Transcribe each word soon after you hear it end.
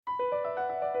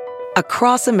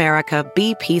Across America,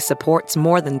 BP supports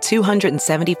more than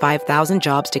 275,000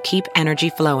 jobs to keep energy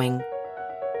flowing.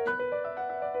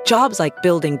 Jobs like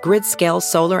building grid-scale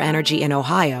solar energy in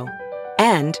Ohio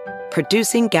and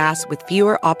producing gas with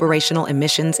fewer operational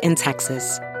emissions in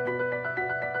Texas.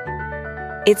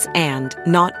 It's and,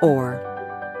 not or.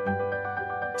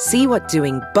 See what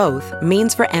doing both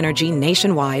means for energy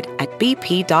nationwide at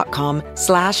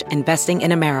bp.com/investing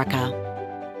in America.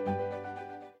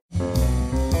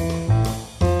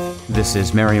 This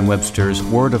is Merriam-Webster's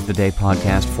Word of the Day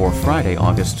podcast for Friday,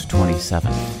 August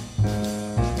 27th.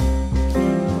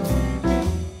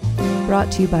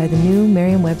 Brought to you by the new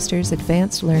Merriam-Webster's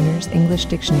Advanced Learners English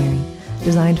Dictionary,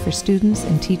 designed for students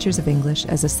and teachers of English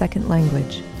as a second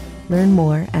language. Learn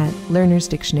more at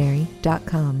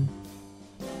learnersdictionary.com.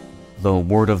 The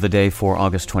word of the day for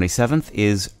August 27th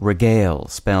is regale,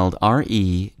 spelled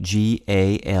R-E-G-A-L-E.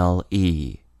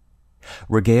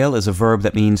 Regale is a verb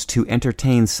that means to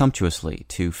entertain sumptuously,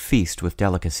 to feast with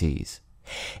delicacies.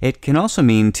 It can also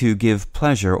mean to give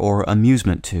pleasure or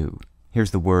amusement to.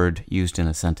 Here's the word used in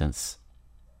a sentence.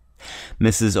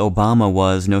 Mrs. Obama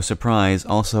was, no surprise,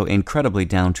 also incredibly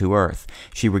down-to-earth.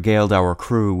 She regaled our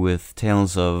crew with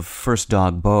tales of first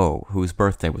dog Beau, whose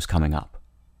birthday was coming up.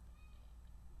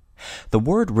 The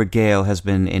word regale has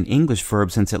been an English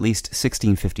verb since at least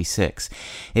 1656.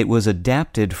 It was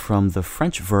adapted from the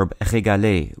French verb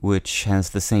régaler, which has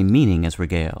the same meaning as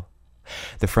regale.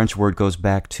 The French word goes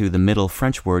back to the Middle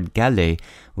French word gale,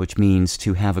 which means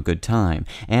to have a good time,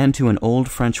 and to an Old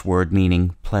French word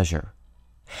meaning pleasure.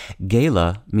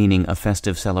 Gala, meaning a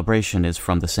festive celebration, is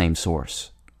from the same source.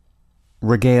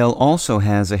 Regale also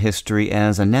has a history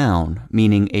as a noun,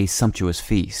 meaning a sumptuous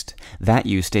feast. That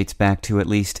use dates back to at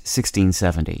least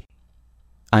 1670.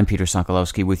 I'm Peter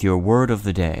Sokolowski with your Word of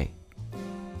the Day.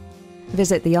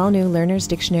 Visit the all-new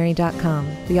learnersdictionary.com,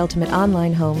 the ultimate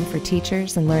online home for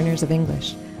teachers and learners of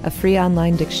English. A free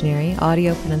online dictionary,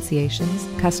 audio pronunciations,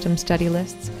 custom study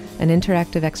lists, and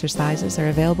interactive exercises are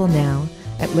available now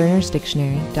at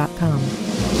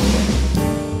learnersdictionary.com.